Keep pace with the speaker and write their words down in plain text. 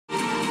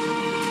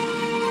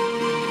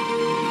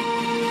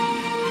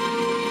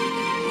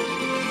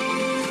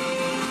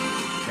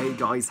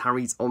guys,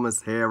 Harry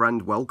Thomas here,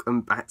 and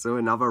welcome back to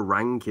another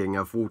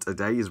ranking. For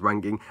today's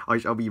ranking, I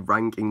shall be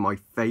ranking my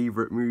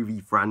favourite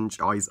movie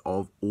franchise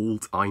of all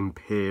time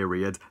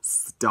period,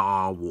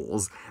 Star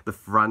Wars. The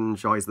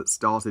franchise that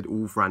started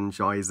all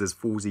franchises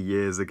 40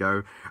 years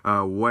ago,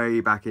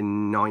 way back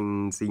in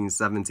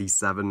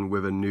 1977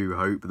 with A New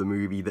Hope, the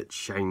movie that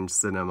changed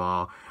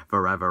cinema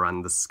forever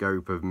and the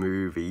scope of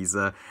movies.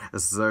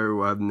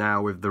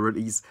 Now with the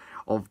release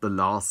of The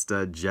Last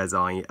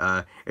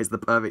Jedi, it's the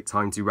perfect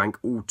time to rank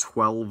all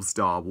 12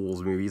 Star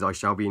Wars movies. I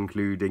shall be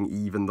including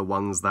even the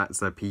ones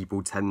that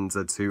people tend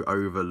to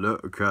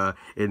overlook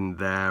in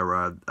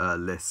their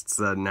lists.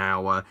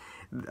 I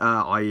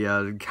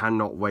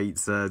cannot wait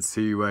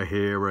to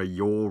hear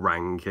your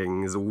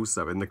rankings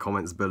also in the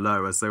comments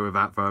below. So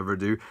without further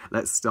ado,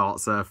 let's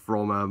start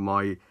from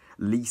my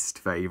least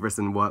favourite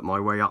and work my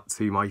way up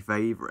to my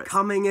favourite.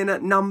 Coming in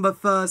at number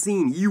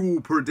 13, you all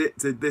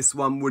predicted this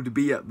one would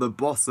be at the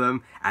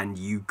bottom, and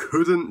you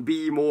couldn't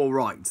be more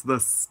right. The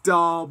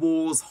Star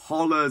Wars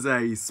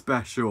Holiday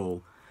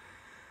Special.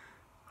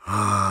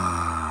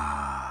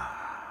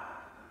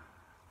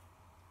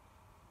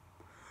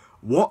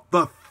 What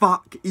the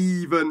fuck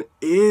even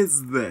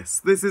is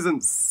this? This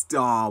isn't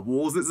Star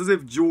Wars. It's as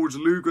if George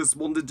Lucas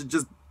wanted to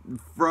just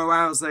throw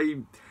out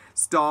a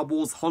Star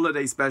Wars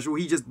Holiday Special.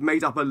 He just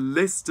made up a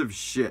list of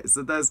shit,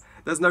 so there's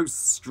no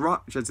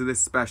structure to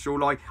this special.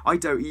 Like, I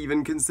don't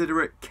even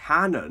consider it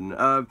canon.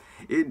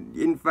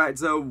 In fact,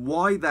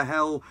 why the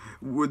hell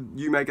would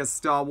you make a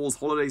Star Wars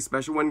Holiday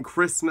Special when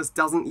Christmas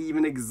doesn't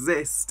even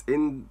exist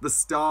in the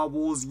Star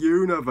Wars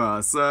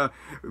universe?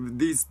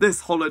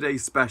 This holiday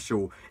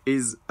special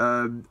is,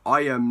 I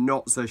am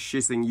not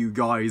shitting you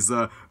guys,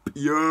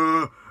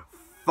 pure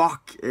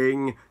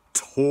fucking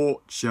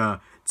torture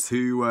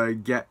to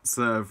get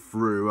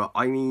through.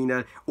 I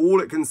mean,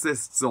 all it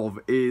consists of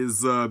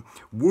is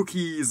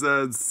Wookiees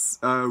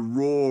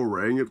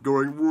roaring,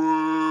 going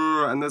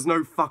roar, and there's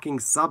no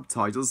fucking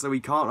subtitles, so we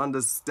can't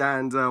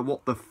understand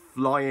what the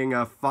flying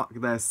fuck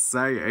they're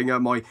saying.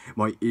 My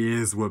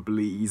ears were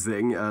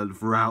bleeding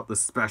throughout the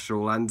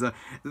special, and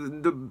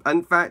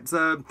in fact,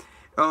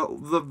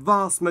 the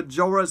vast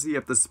majority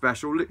of the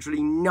special, literally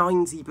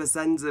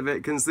 90% of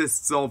it,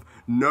 consists of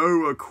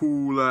no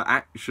cool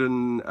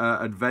action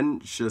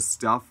adventure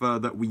stuff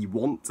that we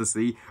want to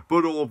see,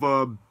 but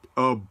of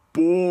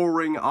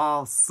boring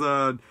ass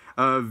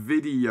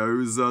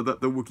videos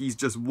that the Wookiees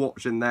just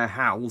watch in their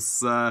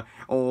house,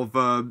 of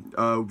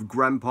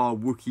Grandpa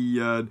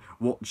Wookiee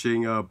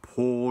watching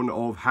porn,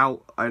 of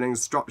an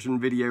instruction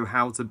video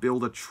how to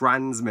build a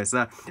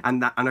transmitter,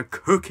 and a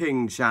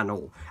cooking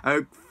channel,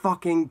 a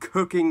fucking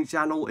cooking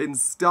channel in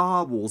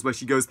Star Wars where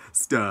she goes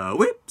stir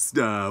whip,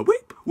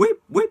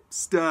 whip whip,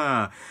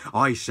 stir.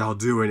 I shall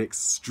do an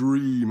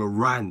extreme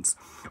rant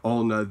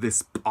on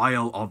this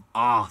pile of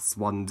arse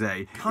one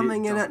day.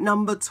 Coming in at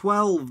number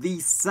 12, the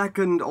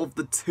second of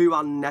the two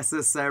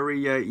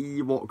unnecessary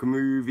Ewok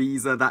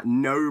movies that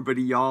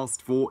nobody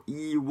asked for,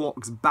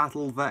 Ewoks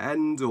Battle for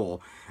Endor.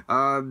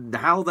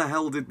 How the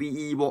hell did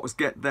the Ewoks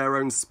get their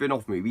own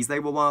spin-off movies? They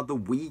were one of the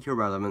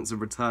weaker elements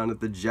of Return of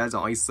the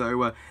Jedi,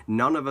 so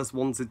none of us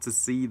wanted to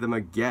see them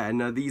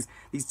again. These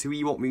two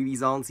Ewok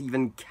movies aren't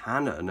even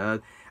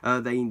canon.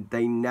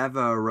 They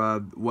never are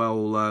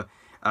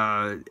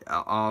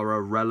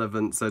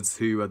relevant to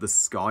the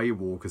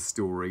Skywalker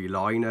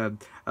storyline,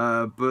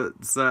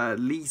 but at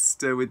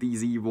least with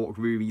these Ewok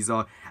movies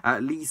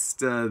at least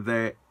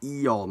they're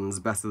eons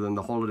better than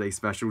the holiday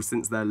special,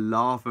 since they're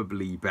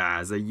laughably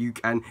bad. You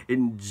can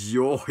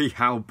enjoy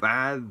how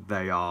bad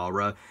they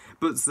are.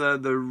 But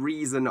the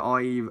reason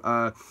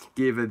I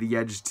give the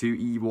edge to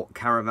Ewok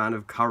Caravan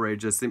of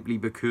Courage is simply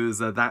because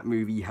that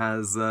movie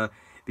has at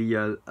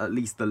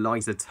least the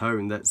lighter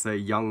tone that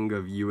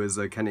younger viewers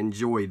can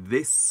enjoy.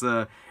 This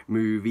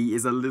movie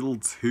is a little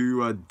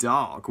too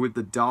dark. With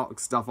the dark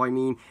stuff, I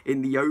mean,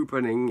 in the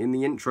opening, in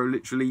the intro,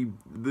 literally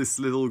this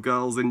little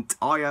girl's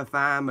entire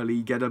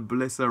family get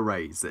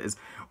obliterated.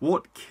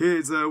 What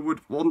kid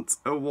would want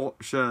to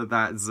watch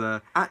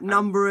that? At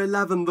number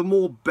 11, the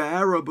more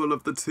bearable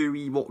of the two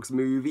Ewoks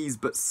movies,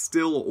 but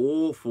still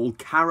awful,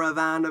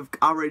 Caravan of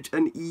Courage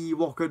and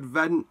Ewok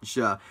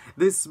Adventure.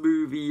 This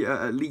movie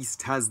at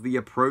least has the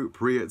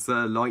appropriate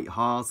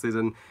light-hearted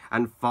and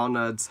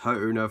fun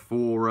tone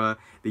for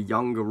the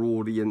younger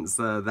audience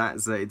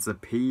that it's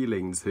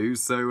appealing to,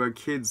 so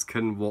kids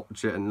can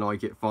watch it and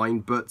like it fine.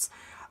 But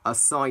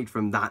aside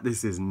from that,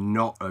 this is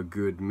not a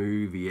good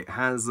movie. It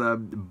has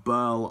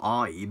Burl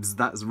Ives,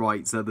 that's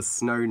right, the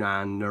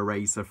Snowman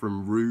narrator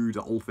from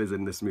Rudolph is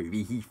in this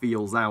movie. He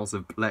feels out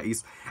of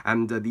place,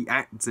 and the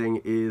acting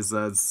is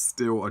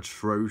still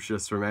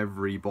atrocious from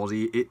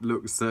everybody. It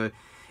looks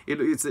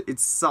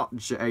it's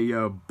such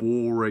a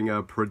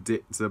boring,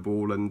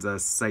 predictable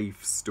and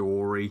safe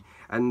story,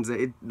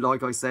 and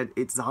like I said,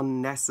 it's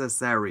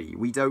unnecessary.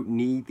 We don't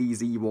need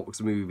these Ewoks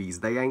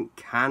movies. They ain't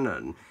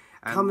canon.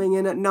 Coming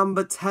in at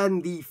number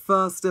 10, the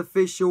first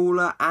official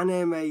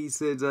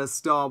animated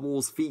Star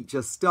Wars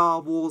feature,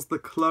 Star Wars The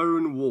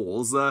Clone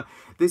Wars.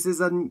 This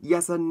is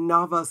yet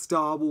another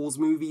Star Wars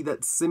movie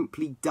that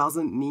simply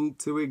doesn't need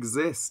to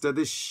exist.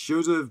 This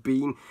should have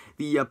been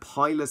the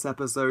pilot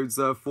episodes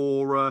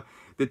for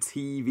the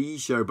TV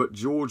show, but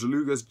George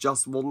Lucas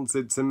just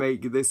wanted to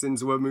make this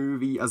into a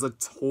movie as a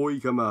toy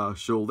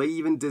commercial. They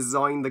even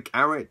designed the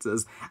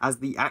characters as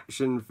the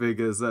action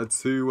figures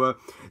to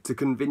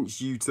convince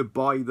you to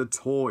buy the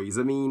toys.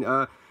 I mean,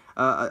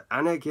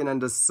 Anakin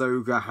and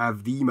Ahsoka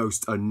have the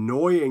most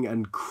annoying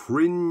and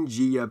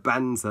cringy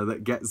banter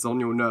that gets on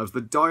your nerves.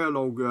 The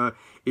dialogue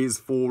is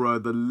for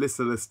the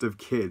littlest of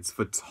kids,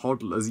 for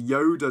toddlers.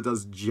 Yoda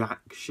does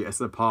jack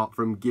shit apart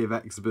from give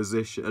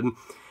exposition,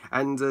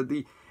 and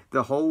the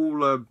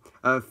whole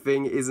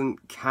thing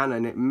isn't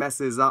canon. It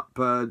messes up,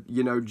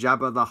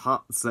 Jabba the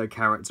Hutt's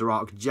character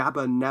arc.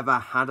 Jabba never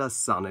had a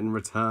son in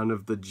Return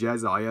of the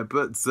Jedi,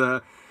 but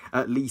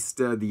at least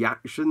the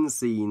action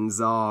scenes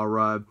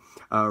are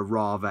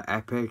rather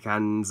epic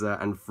and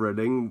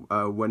thrilling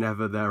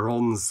whenever they're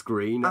on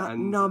screen. At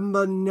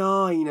number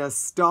 9,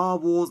 Star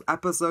Wars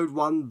Episode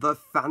 1, The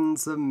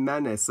Phantom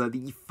Menace,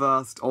 the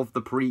first of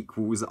the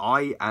prequels.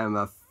 I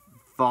am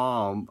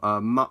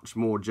far much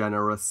more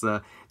generous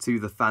to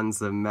The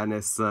Phantom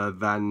Menace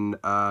than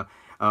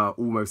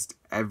almost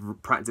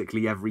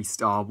practically every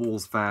Star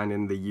Wars fan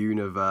in the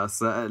universe.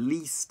 At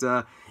least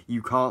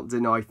you can't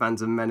deny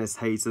Phantom Menace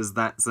haters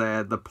that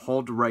the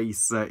pod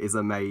race is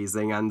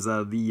amazing, and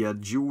the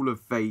Duel of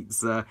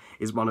Fates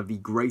is one of the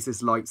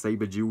greatest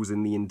lightsaber duels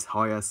in the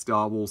entire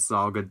Star Wars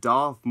saga.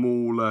 Darth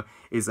Maul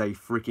is a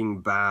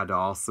freaking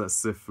badass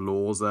Sith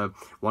Lord,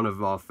 one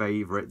of our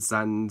favourites,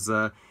 and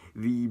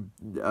the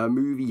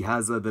movie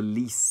has the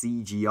least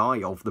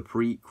CGI of the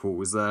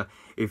prequels.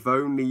 If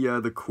only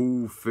the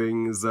cool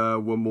things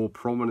were more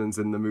prominent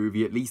in the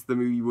movie, at least the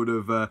movie would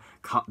have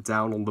cut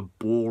down on the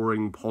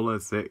boring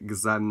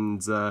politics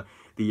and the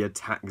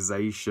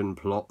taxation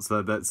plots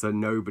that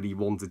nobody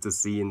wanted to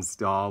see in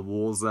Star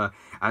Wars.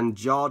 And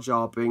Jar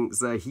Jar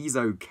Binks, he's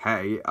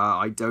okay.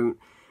 I don't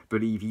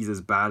believe he's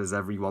as bad as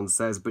everyone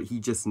says, but he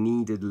just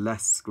needed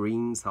less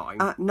screen time.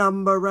 At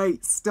number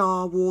 8,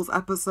 Star Wars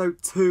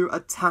Episode 2,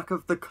 Attack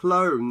of the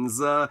Clones.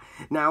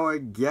 Now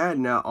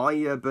again,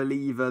 I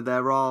believe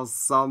there are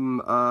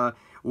some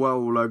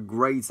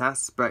great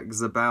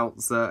aspects about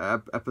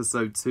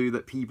Episode 2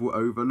 that people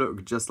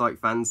overlook, just like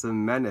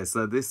Phantom Menace.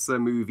 This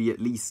movie at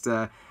least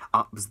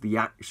ups the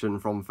action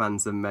from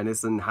Phantom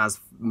Menace and has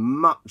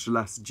much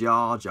less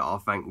Jar Jar,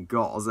 thank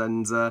God.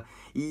 And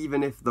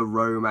even if the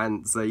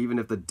romance, even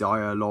if the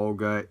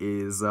dialogue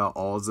is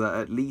odd,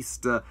 at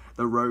least the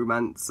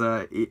romance,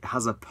 it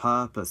has a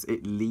purpose,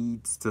 it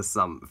leads to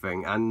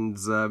something. And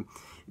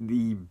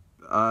the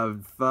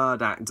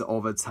third act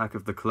of Attack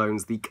of the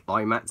Clones, the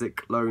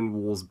climactic Clone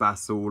Wars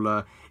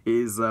battle,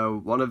 is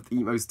one of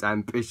the most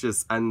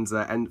ambitious and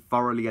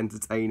thoroughly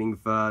entertaining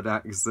third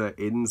acts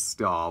in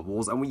Star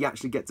Wars, and we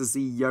actually get to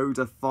see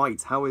Yoda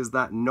fight. How is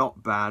that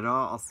not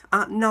badass?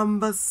 At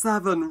number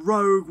 7,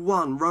 Rogue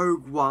One.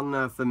 Rogue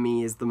One for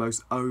me is the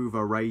most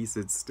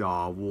overrated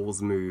Star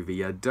Wars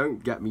movie.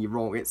 Don't get me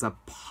wrong, it's a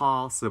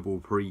passable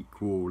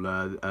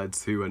prequel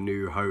to A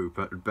New Hope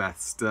at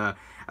best.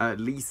 At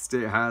least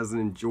it has an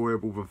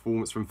enjoyable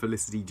performance from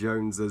Felicity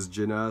Jones as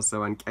Jyn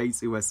Erso, and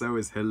K2SO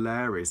is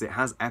hilarious. It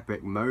has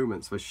epic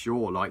moments for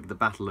sure, like the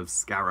Battle of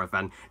Scarif,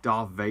 and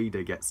Darth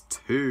Vader gets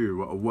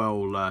two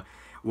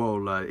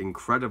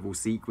incredible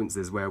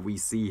sequences where we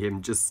see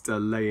him just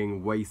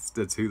laying waste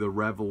to the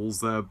rebels,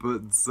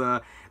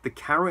 but the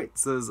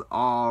characters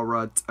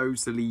are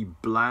totally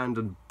bland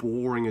and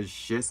boring as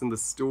shit, and the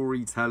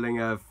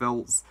storytelling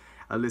felt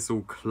a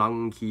little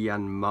clunky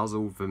and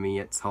muzzled for me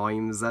at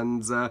times,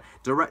 and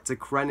Director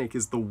Krennic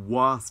is the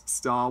worst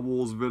Star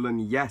Wars villain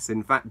yet.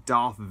 In fact,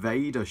 Darth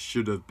Vader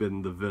should have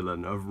been the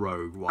villain of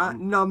Rogue One. At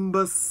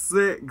number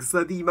 6,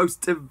 the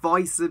most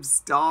divisive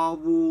Star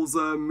Wars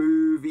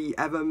movie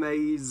ever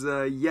made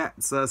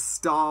yet,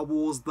 Star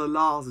Wars The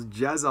Last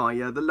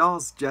Jedi. The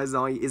Last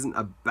Jedi isn't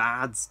a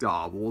bad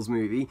Star Wars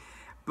movie,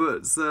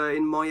 but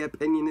in my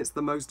opinion, it's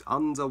the most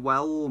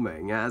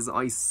underwhelming. As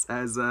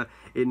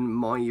in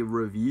my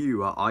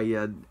review,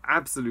 I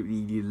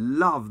absolutely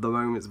love the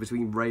moments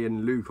between Rey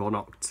and Luke on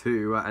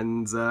Octu,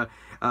 and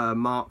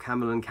Mark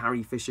Hamill and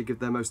Carrie Fisher give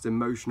their most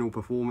emotional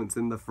performance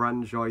in the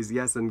franchise.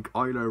 Yes, and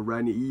Kylo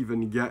Ren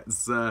even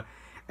gets a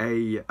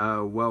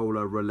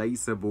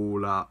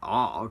relatable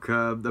arc,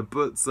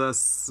 but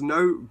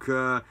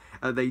Snoke,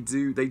 they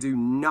do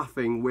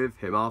nothing with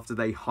him after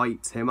they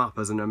hyped him up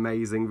as an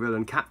amazing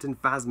villain. Captain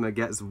Phasma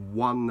gets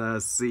one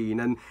scene,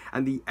 and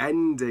the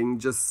ending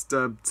just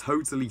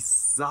totally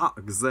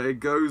sucks.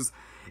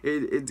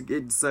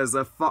 it says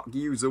fuck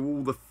you to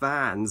all the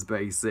fans,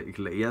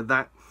 basically.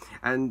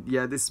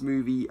 This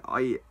movie,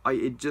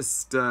 it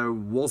just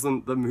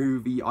wasn't the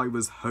movie I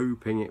was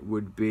hoping it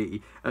would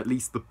be. At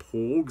least the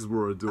Porgs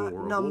were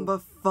adorable. At number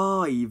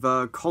 5,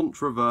 a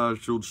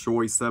controversial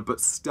choice, but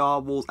Star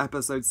Wars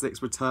Episode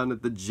 6 Return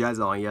of the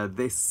Jedi.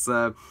 This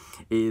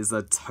is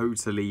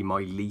totally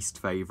my least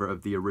favourite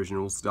of the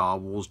original Star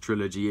Wars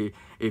trilogy.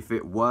 If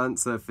it weren't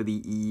for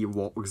the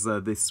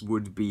Ewoks, this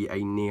would be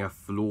a near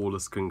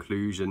flawless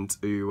conclusion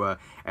to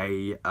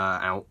a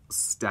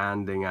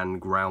outstanding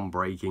and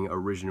groundbreaking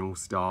original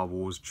Star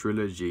Wars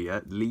trilogy.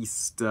 At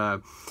least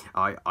I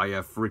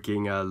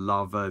freaking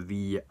love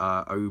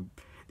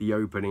the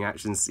opening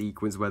action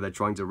sequence where they're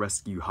trying to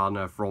rescue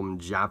Hannah from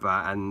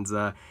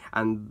Jabba,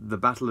 and the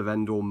Battle of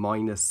Endor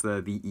minus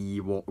the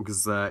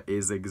Ewoks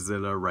is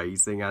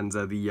exhilarating, and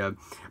the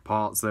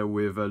parts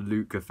with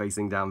Luke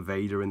facing down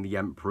Vader in the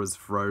Emperor's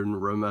throne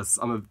room are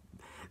some of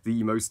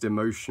the most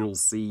emotional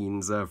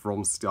scenes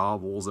from Star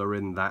Wars are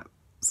in that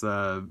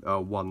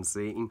one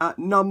scene. At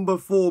number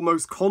 4,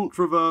 most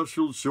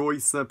controversial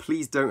choice,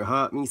 please don't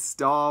hurt me,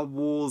 Star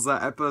Wars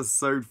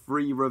Episode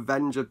 3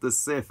 Revenge of the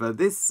Sith.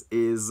 This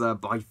is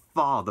by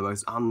far the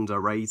most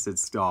underrated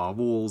Star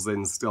Wars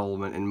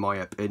installment in my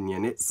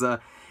opinion.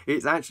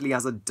 It actually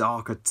has a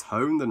darker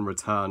tone than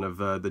Return of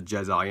the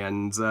Jedi,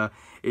 and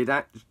it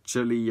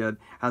actually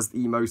has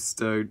the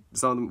most one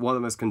of the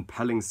most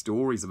compelling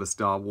stories of a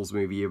Star Wars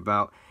movie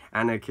about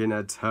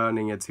Anakin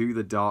turning to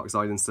the dark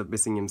side and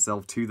submitting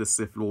himself to the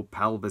Sith Lord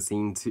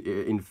Palpatine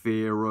in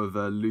fear of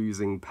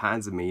losing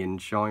Padme in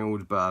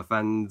childbirth.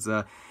 And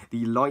the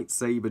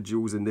lightsaber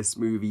duels in this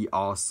movie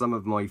are some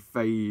of my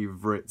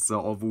favourites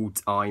of all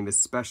time,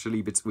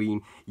 especially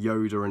between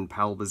Yoda and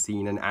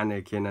Palpatine and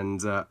Anakin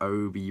and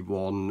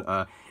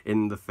Obi-Wan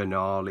in the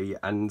finale.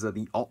 And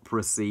the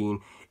opera scene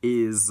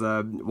is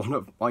one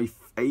of my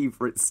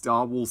favourite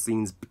Star Wars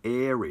scenes,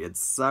 period.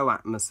 So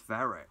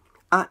atmospheric.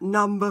 At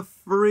number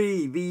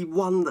 3, the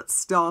one that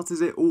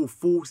started it all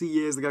 40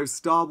 years ago,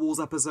 Star Wars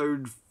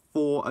Episode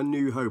 4 A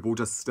New Hope, or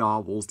just Star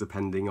Wars,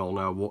 depending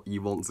on what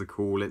you want to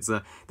call it.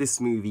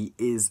 This movie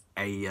is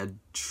a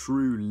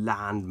true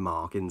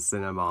landmark in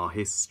cinema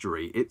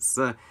history. It's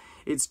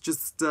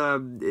just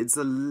it's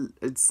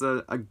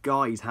a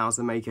guide how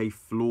to make a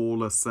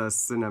flawless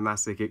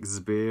cinematic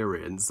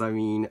experience. I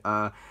mean,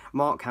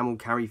 Mark Hamill,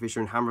 Carrie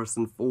Fisher and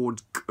Harrison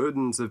Ford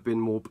couldn't have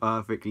been more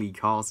perfectly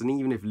cast, and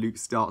even if Luke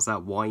starts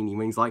out whiny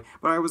when he's like,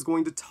 but I was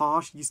going to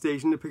Tashi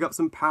Station to pick up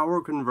some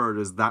power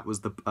converters, that was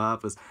the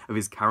purpose of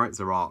his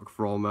character arc,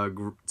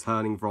 from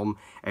turning from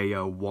a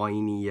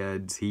whiny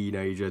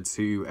teenager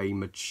to a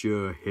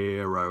mature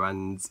hero,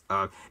 and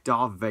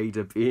Darth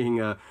Vader being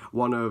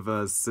one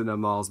of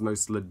cinema's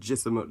most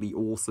legitimately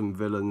awesome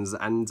villains,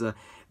 and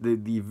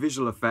the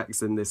visual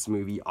effects in this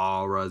movie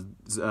are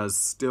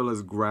still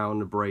as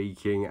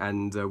groundbreaking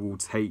and will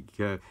take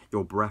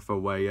your breath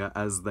away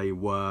as they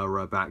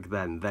were back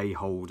then. They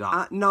hold up.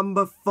 At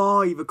number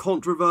 5, a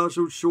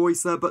controversial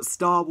choice, but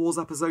Star Wars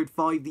Episode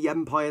 5 The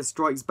Empire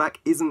Strikes Back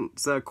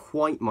isn't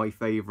quite my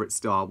favourite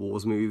Star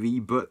Wars movie,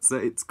 but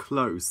it's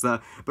close.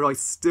 But I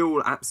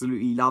still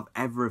absolutely love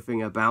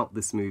everything about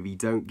this movie,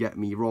 don't get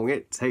me wrong.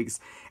 It takes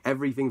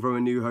everything from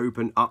A New Hope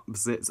and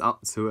ups it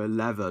up to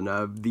 11.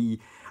 The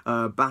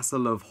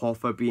Battle of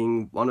Hoth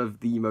being one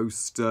of the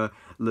most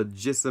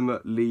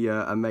legitimately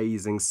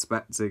amazing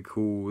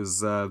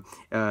spectacles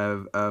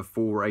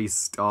for a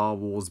Star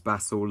Wars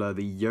battle.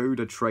 The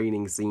Yoda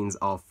training scenes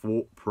are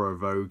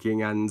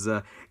thought-provoking, and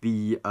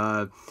the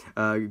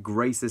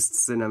greatest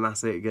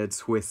cinematic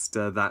twist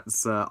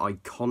that's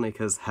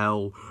iconic as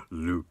hell,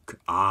 Luke,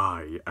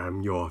 I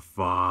am your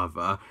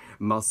father,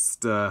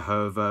 must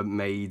have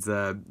made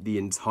the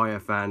entire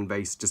fan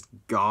base just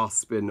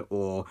gasp in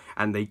awe,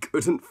 and they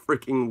couldn't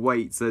freaking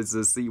wait to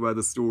see where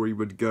the story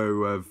would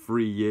go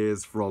 3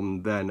 years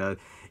from then.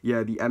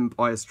 Yeah, The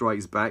Empire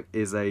Strikes Back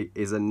is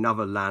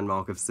another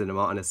landmark of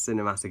cinema and a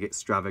cinematic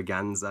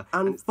extravaganza.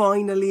 And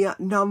finally, at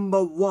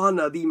number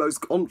 1, the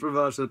most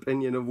controversial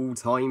opinion of all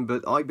time,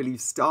 but I believe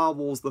Star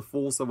Wars The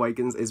Force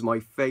Awakens is my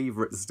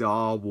favourite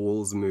Star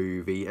Wars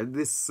movie.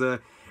 This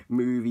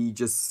movie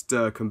just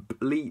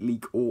completely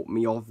caught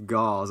me off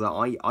guard.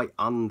 I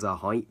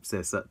underhyped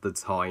this at the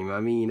time. I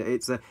mean,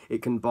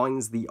 it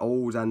combines the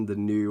old and the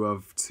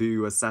new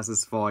to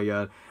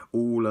satisfy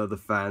all the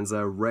fans.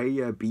 Rey,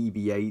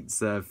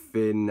 BB-8,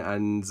 Finn,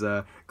 and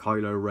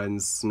Kylo Ren,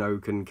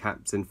 Snoke, and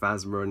Captain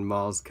Phasma and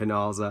Maz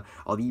Kanata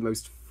are the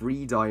most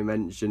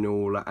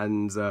three-dimensional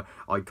and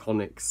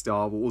iconic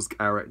Star Wars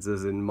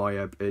characters in my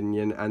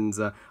opinion, and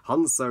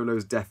Han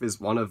Solo's death is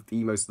one of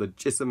the most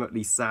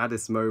legitimately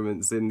saddest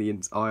moments in the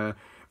entire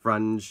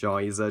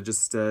franchise.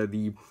 Just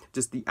the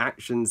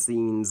action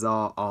scenes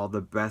are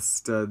the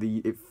best.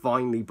 It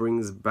finally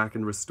brings back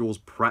and restores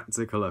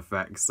practical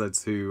effects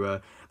to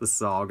the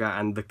saga,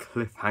 and the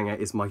cliffhanger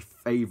is my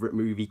favourite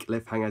movie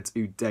cliffhanger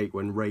to date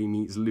when Rey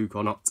meets Luke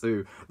on up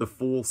to The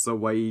Force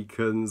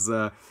Awakens.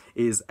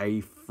 is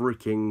a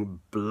freaking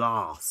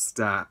blast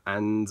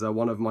and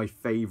one of my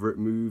favourite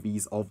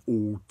movies of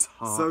all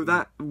time. So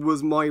that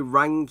was my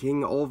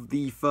ranking of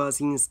the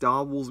 13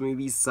 Star Wars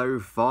movies so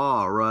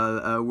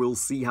far. We'll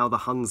see how the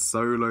Han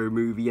Solo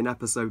movie in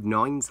episode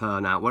 9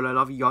 turn out. Well, I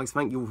love you guys.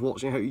 Thank you for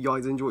watching. I hope you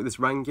guys enjoyed this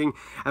ranking.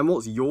 And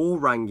what's your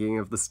ranking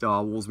of the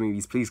Star Wars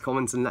movies? Please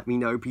comment and let me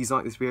know. Please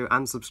like this video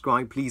and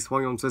subscribe. Please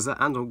follow me on Twitter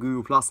and on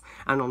Google Plus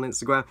and on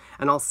Instagram.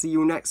 And I'll see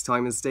you next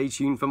time, and stay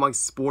tuned for my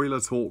spoiler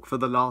talk for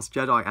The Last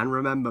Jedi. And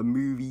remember,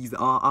 movies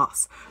are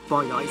us.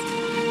 Bye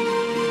guys.